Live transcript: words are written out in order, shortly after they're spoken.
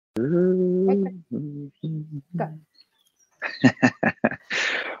Go. Hey,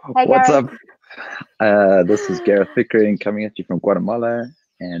 What's Gareth. up? This is Gareth Pickering coming at you from Guatemala,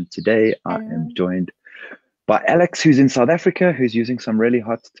 and today I am And joined by Alex, who's in South Africa, who's using some really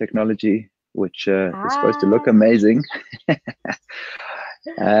hot technology, which is supposed to look hi. amazing.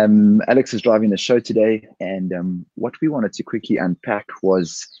 Alex is driving the show today, and what we wanted to quickly unpack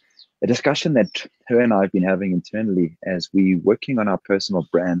was a discussion that her and I have been having internally as we working on our personal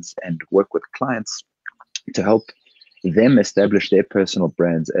brands and work with clients to help them establish their personal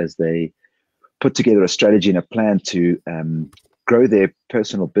brands as they put together a strategy and a plan to grow their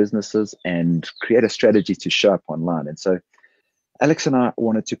personal businesses and create a strategy to show up online. And so Alex and I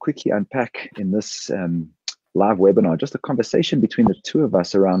wanted to quickly unpack in this live webinar just a conversation between the two of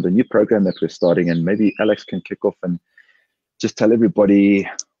us around a new program that we're starting. And maybe Alex can kick off and just tell everybody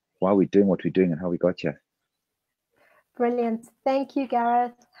why we're doing what we're doing and how we got here. Brilliant. Thank you,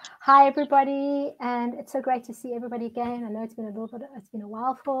 Gareth. Hi, everybody. And it's so great to see everybody again. I know it's been a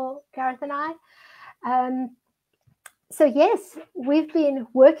while for Gareth and I. So yes, we've been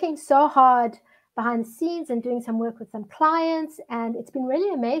working so hard behind the scenes and doing some work with some clients, and it's been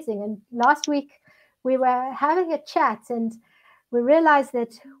really amazing. And last week we were having a chat and we realized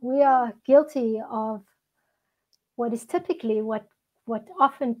that we are guilty of what is typically what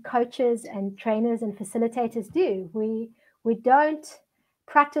often coaches and trainers and facilitators do. We don't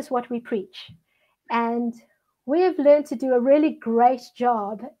practice what we preach. And we have learned to do a really great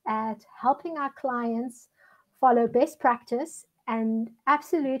job at helping our clients follow best practice and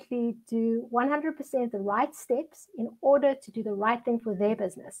absolutely do 100% the right steps in order to do the right thing for their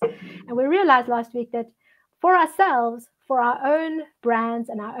business. And we realized last week that for ourselves, for our own brands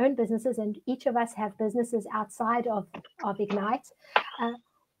and our own businesses, and each of us have businesses outside of Ignite,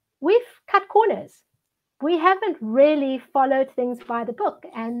 we've cut corners. We haven't really followed things by the book.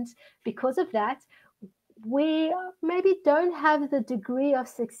 And because of that, we maybe don't have the degree of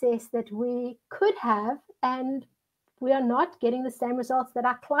success that we could have, and we are not getting the same results that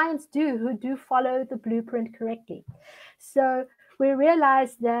our clients do who do follow the blueprint correctly. So we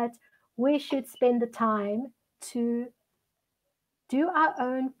realized that we should spend the time to do our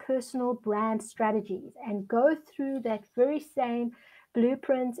own personal brand strategies and go through that very same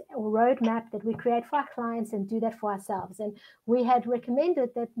blueprint or roadmap that we create for our clients and do that for ourselves. And we had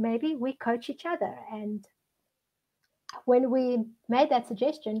recommended that maybe we coach each other. And when we made that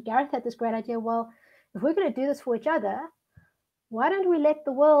suggestion, Gareth had this great idea. Well, if we're going to do this for each other, why don't we let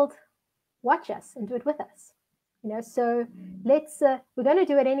the world watch us and do it with us? So we're going to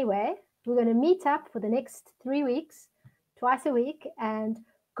do it anyway. We're going to meet up for the next 3 weeks, twice a week, and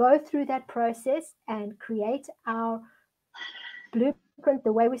go through that process and create our blueprint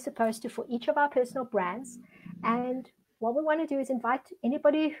the way we're supposed to for each of our personal brands. And what we want to do is invite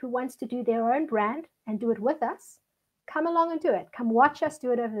anybody who wants to do their own brand and do it with us. Come along and do it. Come watch us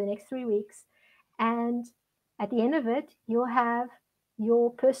do it over the next 3 weeks. And at the end of it, you'll have your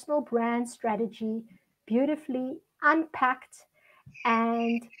personal brand strategy beautifully unpacked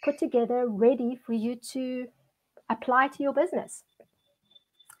and put together, ready for you to apply to your business.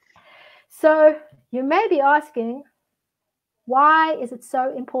 So you may be asking, why is it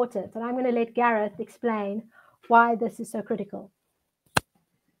so important? And I'm going to let Gareth explain why this is so critical.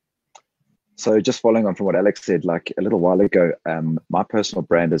 So just following on from what Alex said, like a little while ago, my personal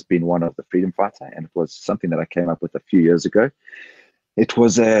brand has been one of the Freedom Fighter, and it was something that I came up with a few years ago. It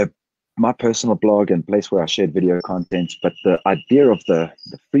was my personal blog and place where I shared video content, but the idea of the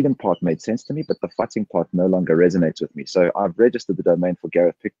freedom part made sense to me, but the fighting part no longer resonates with me. So I've registered the domain for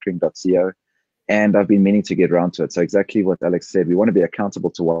garethpickering.co, and I've been meaning to get around to it. So exactly what Alex said, we want to be accountable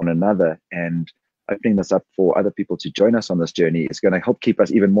to one another, and opening this up for other people to join us on this journey is going to help keep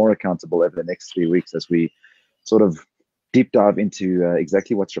us even more accountable over the next 3 weeks as we sort of deep dive into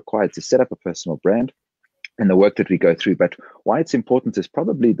exactly what's required to set up a personal brand and the work that we go through. But why it's important is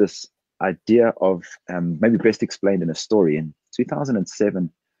probably this idea of maybe best explained in a story. In 2007,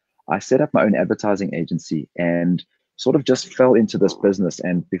 I set up my own advertising agency and sort of just fell into this business.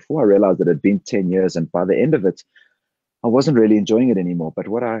 And before I realized that it had been 10 years, and by the end of it, I wasn't really enjoying it anymore. But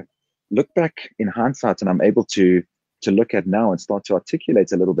what I look back in hindsight and I'm able to look at now and start to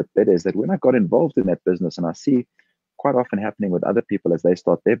articulate a little bit better is that when I got involved in that business, and I see quite often happening with other people as they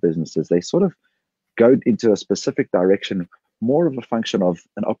start their businesses, they sort of go into a specific direction, more of a function of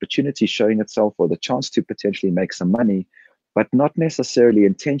an opportunity showing itself or the chance to potentially make some money, but not necessarily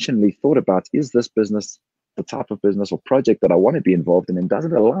intentionally thought about, is this business the type of business or project that I want to be involved in, and does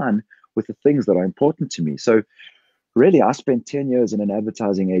it align with the things that are important to me? So really, I spent 10 years in an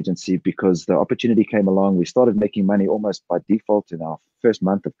advertising agency because the opportunity came along. We started making money almost by default in our first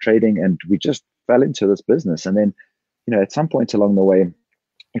month of trading, and we just fell into this business. And then, at some point along the way,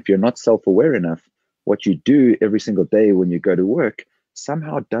 if you're not self-aware enough, what you do every single day when you go to work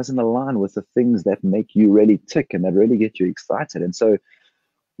somehow doesn't align with the things that make you really tick and that really get you excited. And so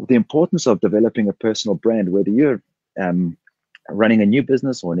the importance of developing a personal brand, whether you're running a new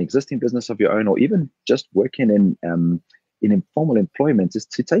business or an existing business of your own, or even just working in informal employment, is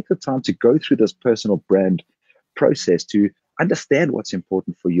to take the time to go through this personal brand process to understand what's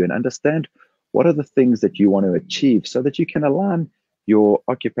important for you and understand what are the things that you want to achieve so that you can align your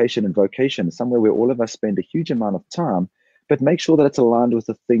occupation and vocation somewhere where all of us spend a huge amount of time, but make sure that it's aligned with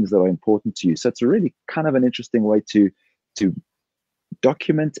the things that are important to you. So it's a really kind of an interesting way to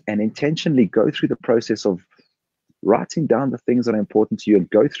document and intentionally go through the process of writing down the things that are important to you and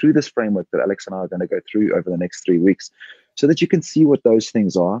go through this framework that Alex and I are going to go through over the next 3 weeks so that you can see what those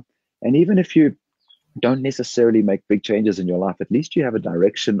things are. And even if you don't necessarily make big changes in your life, at least you have a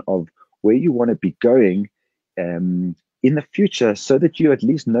direction of where you want to be going in the future, so that you at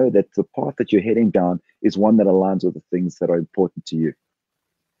least know that the path that you're heading down is one that aligns with the things that are important to you.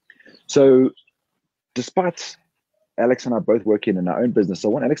 So despite Alex and I both working in our own business, I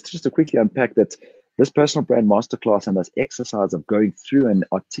want Alex just to quickly unpack that this personal brand masterclass and this exercise of going through and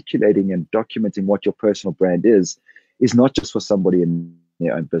articulating and documenting what your personal brand is not just for somebody in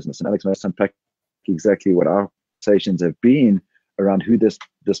their own business. And Alex must unpack exactly what our conversations have been around who this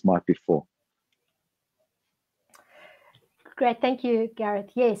might be for. Great, thank you,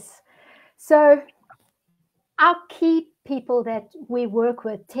 Gareth. Yes, so our key people that we work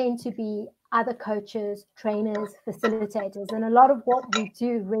with tend to be other coaches, trainers, facilitators, and a lot of what we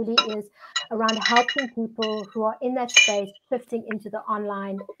do really is around helping people who are in that space shifting into the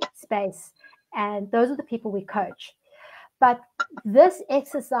online space, and those are the people we coach. But this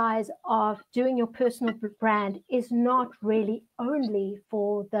exercise of doing your personal brand is not really only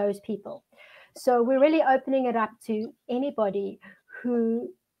for those people. So we're really opening it up to anybody who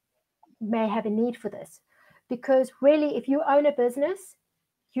may have a need for this. Because really, if you own a business,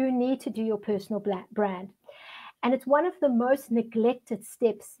 you need to do your personal brand. And it's one of the most neglected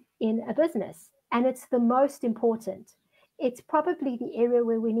steps in a business. And it's the most important. It's probably the area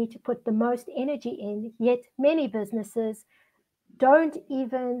where we need to put the most energy in, yet many businesses don't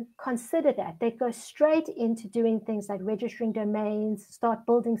even consider that. They go straight into doing things like registering domains, start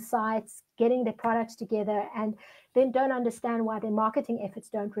building sites, getting their products together, and then don't understand why their marketing efforts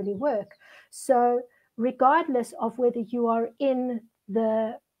don't really work. So regardless of whether you are in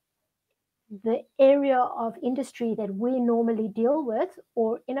the area of industry that we normally deal with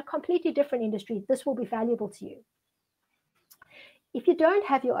or in a completely different industry, this will be valuable to you. If you don't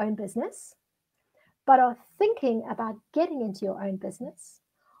have your own business, but are thinking about getting into your own business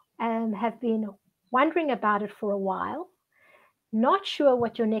and have been wondering about it for a while, not sure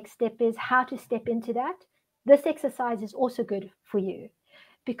what your next step is, how to step into that, this exercise is also good for you.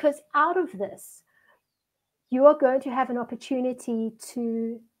 Because out of this, you are going to have an opportunity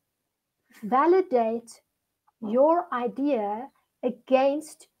to validate your idea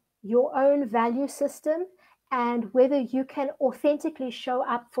against your own value system and whether you can authentically show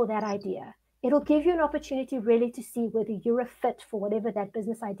up for that idea. It'll give you an opportunity really to see whether you're a fit for whatever that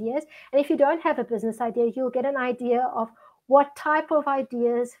business idea is. And if you don't have a business idea, you'll get an idea of what type of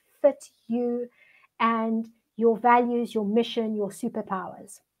ideas fit you and your values, your mission, your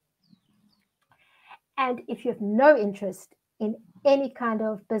superpowers. And if you have no interest in any kind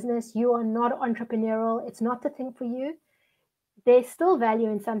of business, you are not entrepreneurial, it's not the thing for you, there's still value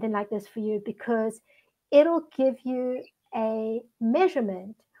in something like this for you because it'll give you a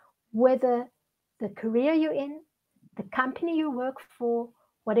measurement whether the career you're in, the company you work for,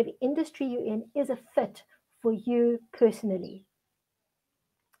 whatever industry you're in, is a fit for you personally.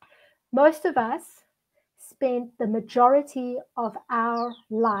 Most of us spend the majority of our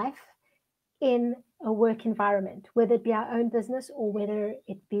life in a work environment, whether it be our own business or whether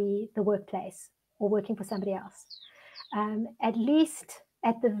it be the workplace or working for somebody else.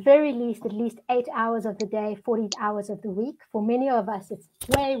 At the very least, at least 8 hours of the day, 40 hours of the week. For many of us, it's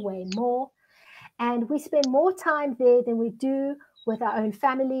way, way more. And we spend more time there than we do with our own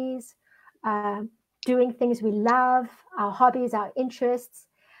families, doing things we love, our hobbies, our interests.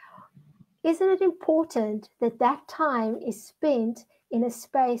 Isn't it important that that time is spent in a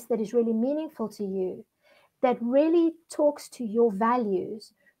space that is really meaningful to you, that really talks to your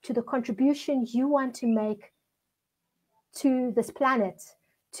values, to the contribution you want to make to this planet,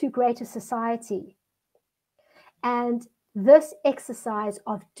 to greater society? And this exercise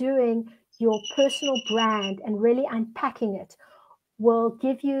of doing your personal brand and really unpacking it will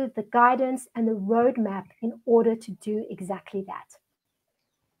give you the guidance and the roadmap in order to do exactly that.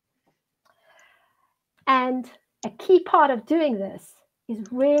 And a key part of doing this is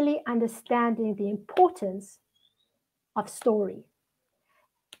really understanding the importance of story.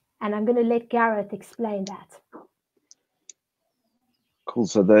 And I'm going to let Gareth explain that. Cool.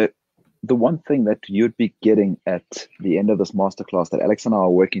 So the one thing that you'd be getting at the end of this masterclass that Alex and I are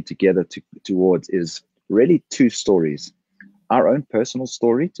working together towards is really two stories. Our own personal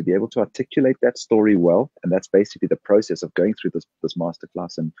story, to be able to articulate that story well. And that's basically the process of going through this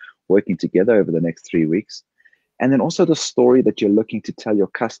masterclass and working together over the next 3 weeks. And then also the story that you're looking to tell your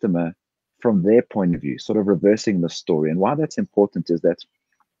customer from their point of view, sort of reversing the story. And why that's important is that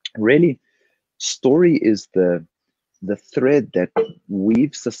really story is the thread that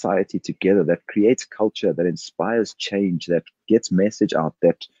weaves society together, that creates culture, that inspires change, that gets message out,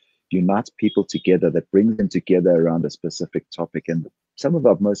 that unites people together, that brings them together around a specific topic. And some of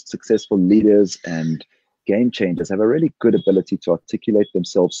our most successful leaders and game changers have a really good ability to articulate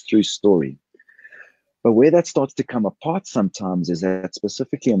themselves through story. But where that starts to come apart sometimes is that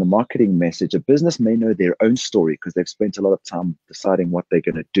specifically in the marketing message, a business may know their own story because they've spent a lot of time deciding what they're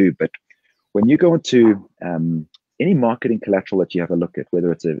going to do. But when you go into any marketing collateral that you have a look at,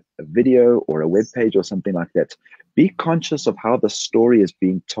 whether it's a video or a web page or something like that, be conscious of how the story is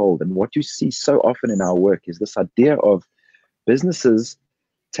being told. And what you see so often in our work is this idea of businesses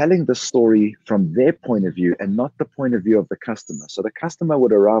telling the story from their point of view and not the point of view of the customer. So the customer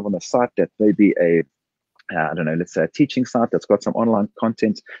would arrive on a site that may be let's say a teaching site that's got some online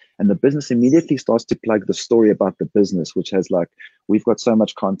content, and the business immediately starts to plug the story about the business, which has like, we've got so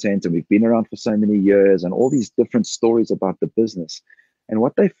much content and we've been around for so many years and all these different stories about the business. And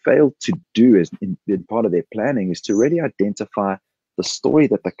what they failed to do is in part of their planning is to really identify the story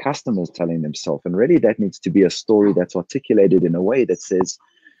that the customer is telling themselves. And really that needs to be a story that's articulated in a way that says,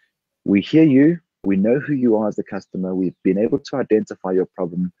 we hear you, we know who you are as the customer, we've been able to identify your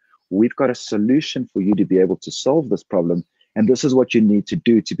problem, we've got a solution for you to be able to solve this problem. And this is what you need to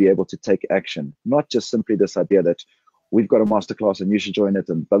do to be able to take action. Not just simply this idea that we've got a masterclass and you should join it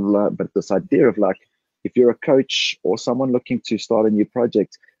and blah, blah, blah, but this idea of like, if you're a coach or someone looking to start a new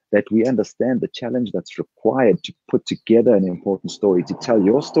project, that we understand the challenge that's required to put together an important story, to tell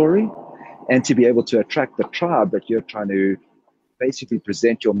your story and to be able to attract the tribe that you're trying to basically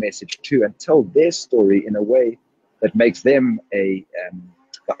present your message to and tell their story in a way that makes them the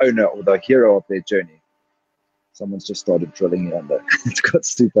owner or the hero of their journey. Someone's just started drilling here under. It's got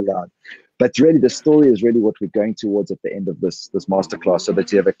super loud. But really the story is really what we're going towards at the end of this masterclass, so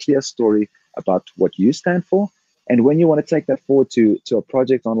that you have a clear story about what you stand for. And when you want to take that forward to a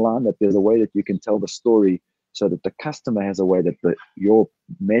project online, that there's a way that you can tell the story so that the customer has a way that your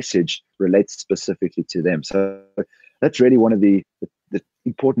message relates specifically to them. So that's really one of the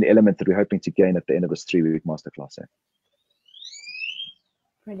important elements that we're hoping to gain at the end of this 3-week masterclass.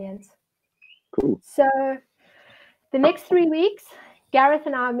 Brilliant. Cool. So the next 3 weeks, Gareth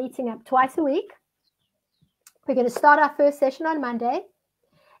and I are meeting up twice a week. We're going to start our first session on Monday.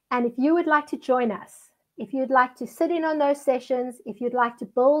 And if you would like to join us, if you'd like to sit in on those sessions, if you'd like to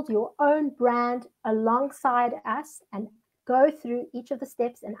build your own brand alongside us and go through each of the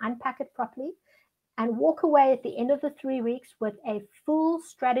steps and unpack it properly and walk away at the end of the 3 weeks with a full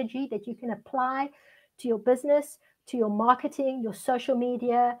strategy that you can apply to your business, to your marketing, your social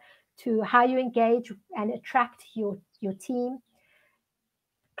media, to how you engage and attract your team,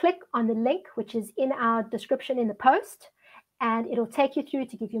 click on the link, which is in our description in the post, and it'll take you through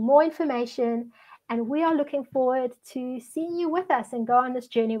to give you more information. And we are looking forward to seeing you with us and go on this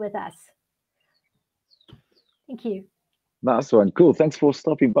journey with us. Thank you. Nice one. Cool. Thanks for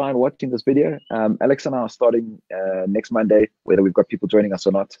stopping by and watching this video. Alex and I are starting next Monday, whether we've got people joining us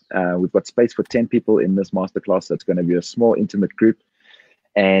or not. We've got space for 10 people in this masterclass. That's going to be a small, intimate group.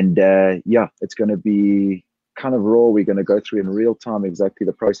 And it's going to be kind of raw. We're going to go through in real time exactly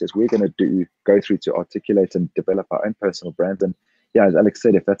the process we're going to go through to articulate and develop our own personal brand. And yeah, as Alex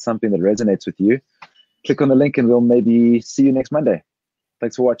said, if that's something that resonates with you, click on the link and we'll maybe see you next Monday.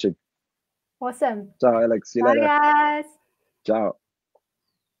 Thanks for watching. Awesome. Ciao, Alex. See you Bye, later. guys. Ciao.